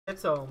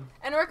It's home.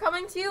 And we're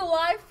coming to you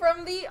live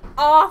from the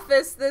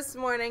office this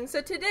morning.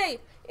 So today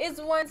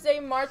is Wednesday,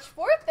 March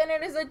 4th, and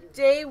it is a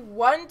day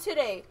one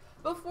today.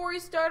 Before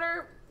we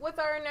start with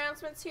our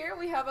announcements here,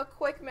 we have a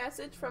quick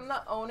message from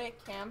the Own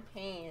It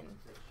campaign.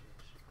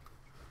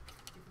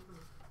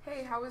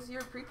 Hey, how was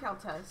your pre-cal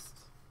test?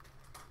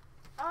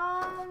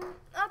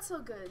 Not so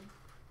good.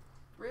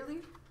 Really?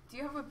 Do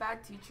you have a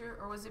bad teacher,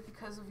 or was it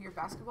because of your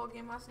basketball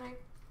game last night?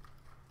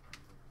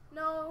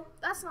 No,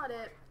 that's not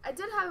it. I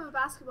did have a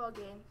basketball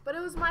game, but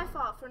it was my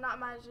fault for not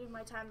managing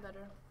my time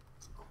better.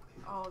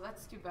 Oh,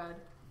 that's too bad.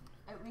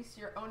 At least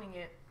you're owning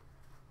it.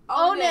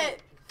 Own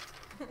it!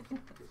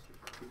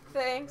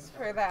 Thanks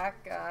for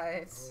that,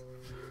 guys.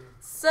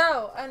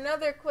 So,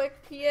 another quick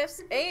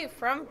PSA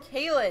from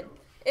Caleb.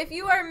 If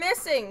you are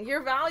missing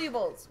your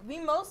valuables, we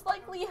most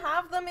likely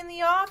have them in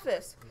the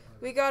office.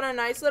 We got a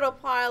nice little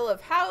pile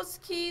of house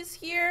keys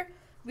here.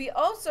 We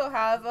also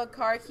have a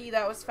car key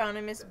that was found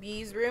in Miss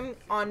B's room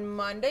on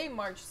Monday,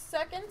 March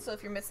 2nd. So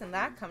if you're missing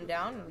that, come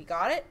down and we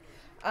got it.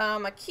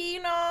 A key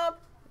knob,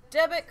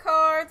 debit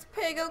cards,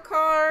 Pago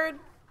card,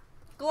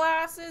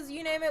 glasses,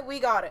 you name it, we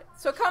got it.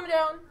 So come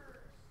down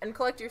and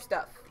collect your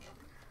stuff.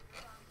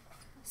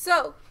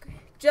 So,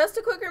 just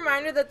a quick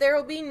reminder that there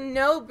will be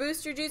no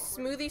Booster Juice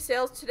smoothie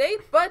sales today,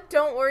 but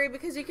don't worry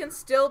because you can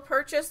still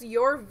purchase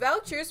your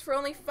vouchers for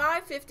only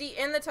 $5.50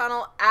 in the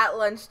tunnel at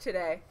lunch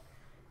today.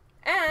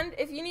 And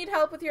if you need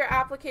help with your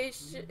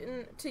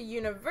application to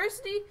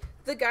university,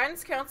 the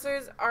guidance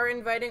counselors are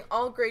inviting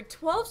all grade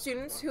 12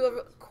 students who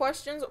have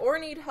questions or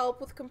need help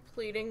with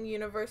completing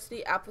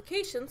university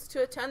applications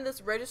to attend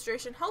this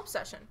registration help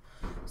session.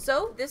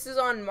 So this is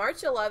on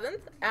March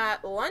 11th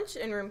at lunch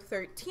in room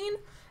 13.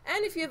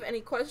 And if you have any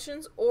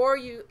questions or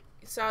you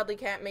sadly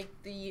can't make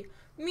the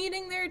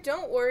meeting there,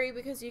 don't worry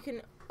because you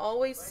can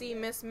always see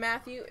Miss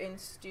Matthew in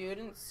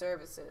student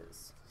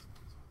services.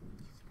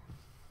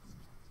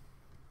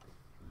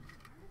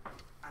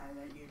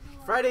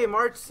 Friday,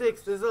 March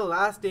 6th is the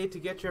last day to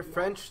get your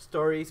French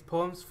stories,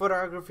 poems,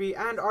 photography,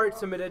 and art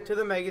submitted to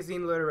the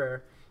magazine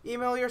Literaire.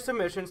 Email your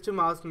submissions to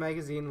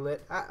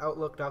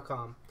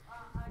milesmagazinelit@outlook.com.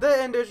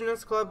 The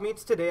Indigenous Club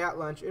meets today at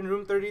lunch in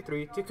room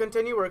 33 to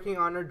continue working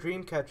on our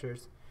dream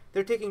catchers.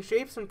 They're taking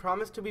shapes and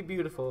promise to be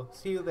beautiful.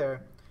 See you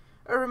there.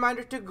 A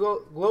reminder to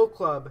Glow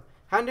Club.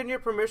 Hand in your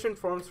permission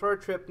forms for our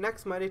trip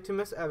next Monday to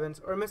Miss Evans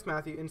or Miss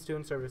Matthew in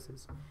Student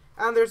Services.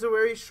 And there's a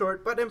very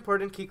short but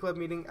important Key Club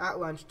meeting at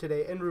lunch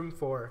today in room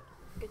 4.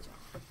 Good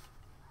job.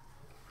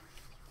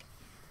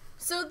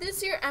 So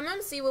this year,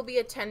 MMC will be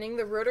attending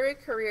the Rotary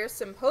Career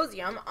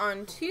Symposium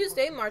on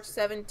Tuesday, March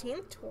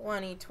 17th,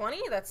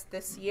 2020. That's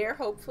this year,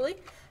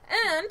 hopefully.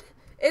 And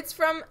it's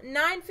from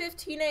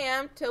 9:15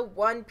 a.m. to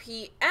 1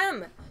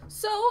 p.m.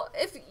 So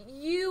if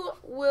you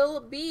will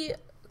be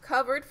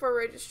covered for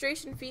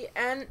registration fee,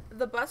 and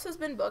the bus has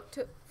been booked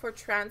for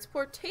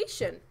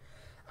transportation.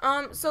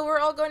 So we're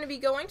all going to be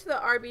going to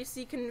the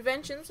RBC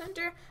Convention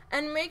Center,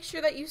 and make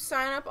sure that you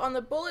sign up on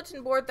the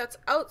bulletin board that's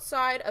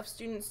outside of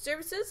Student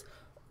Services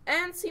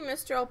and see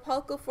Mr.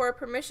 Alpalco for a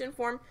permission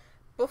form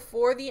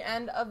before the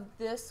end of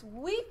this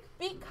week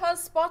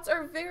because spots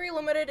are very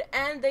limited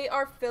and they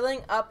are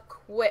filling up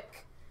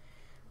quick.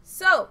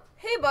 So,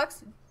 hey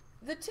Bucks,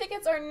 the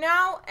tickets are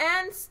now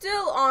and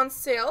still on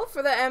sale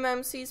for the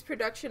MMC's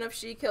production of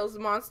She Kills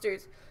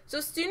Monsters. So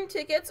student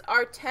tickets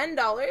are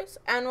 $10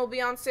 and will be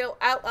on sale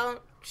at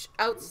lunch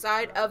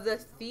outside of the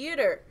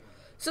theater.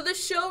 So the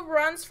show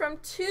runs from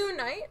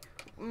tonight,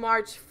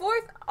 March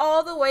 4th,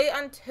 all the way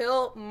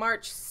until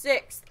March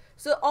 6th.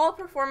 So all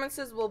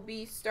performances will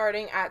be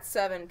starting at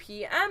 7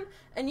 p.m.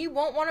 and you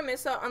won't want to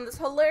miss out on this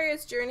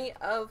hilarious journey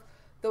of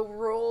the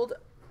world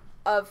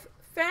of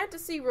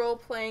fantasy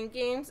role-playing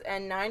games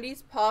and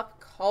 90s pop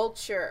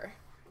culture.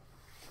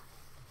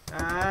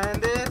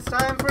 And it's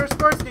time for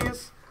sports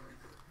news.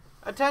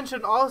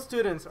 Attention all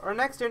students, our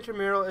next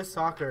intramural is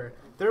soccer.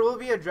 There will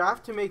be a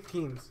draft to make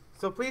teams,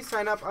 so please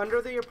sign up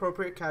under the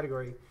appropriate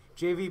category.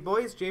 JV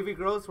boys, JV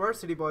girls,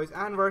 varsity boys,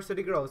 and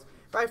varsity girls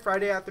by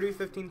Friday at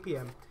 3:15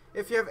 p.m.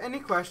 If you have any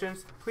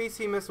questions, please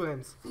see Miss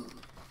Wins.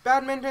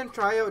 Badminton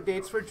tryout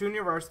dates for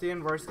junior varsity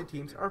and varsity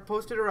teams are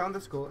posted around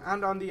the school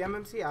and on the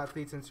MMC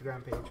Athletes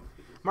Instagram page.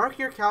 Mark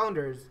your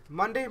calendars.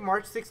 Monday,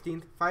 March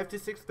 16th, 5 to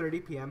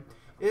 6:30 p.m.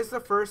 is the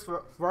first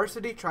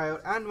varsity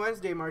tryout, and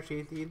Wednesday, March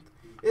 18th,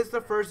 is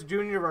the first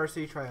junior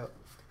varsity tryout.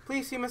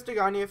 Please see Mr.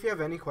 Gani if you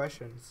have any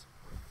questions.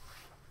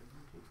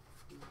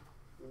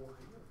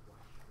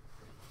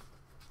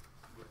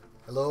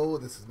 Hello,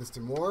 this is Mr.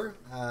 Moore.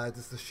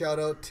 Just a shout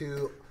out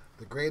to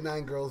the grade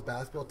 9 girls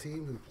basketball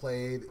team who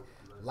played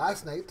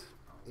last night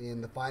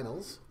in the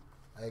finals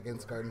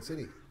against Garden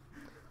City.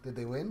 Did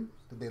they win?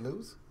 Did they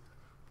lose?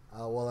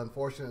 Well,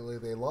 unfortunately,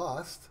 they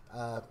lost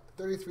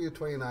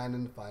 33-29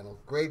 in the final.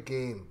 Great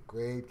game,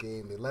 great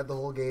game. They led the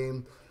whole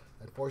game.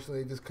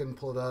 Unfortunately, they just couldn't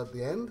pull it out at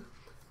the end.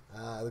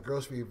 The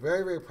girls should be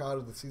very, very proud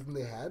of the season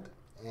they had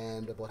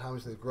and about how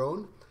much they've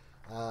grown.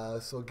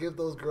 So give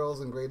those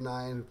girls in grade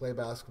 9 who play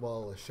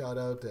basketball a shout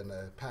out and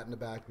a pat in the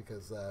back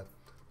because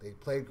they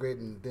played great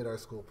and did our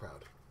school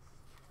proud.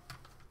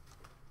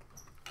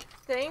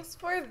 Thanks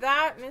for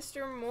that,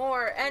 Mr.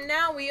 Moore. And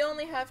now we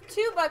only have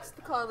 2 bucks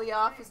to call the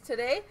office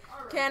today.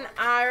 Can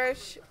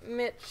Irish,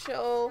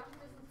 Mitchell,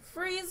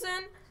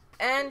 Friesen,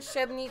 and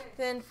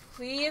Shebnithan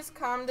please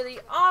come to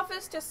the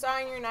office to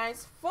sign your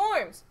nice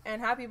forms?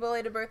 And happy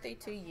belated birthday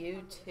to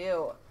you,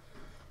 too.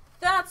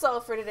 That's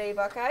all for today,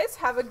 Buckeyes.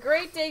 Have a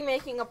great day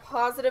making a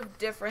positive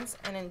difference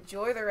and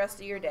enjoy the rest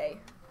of your day.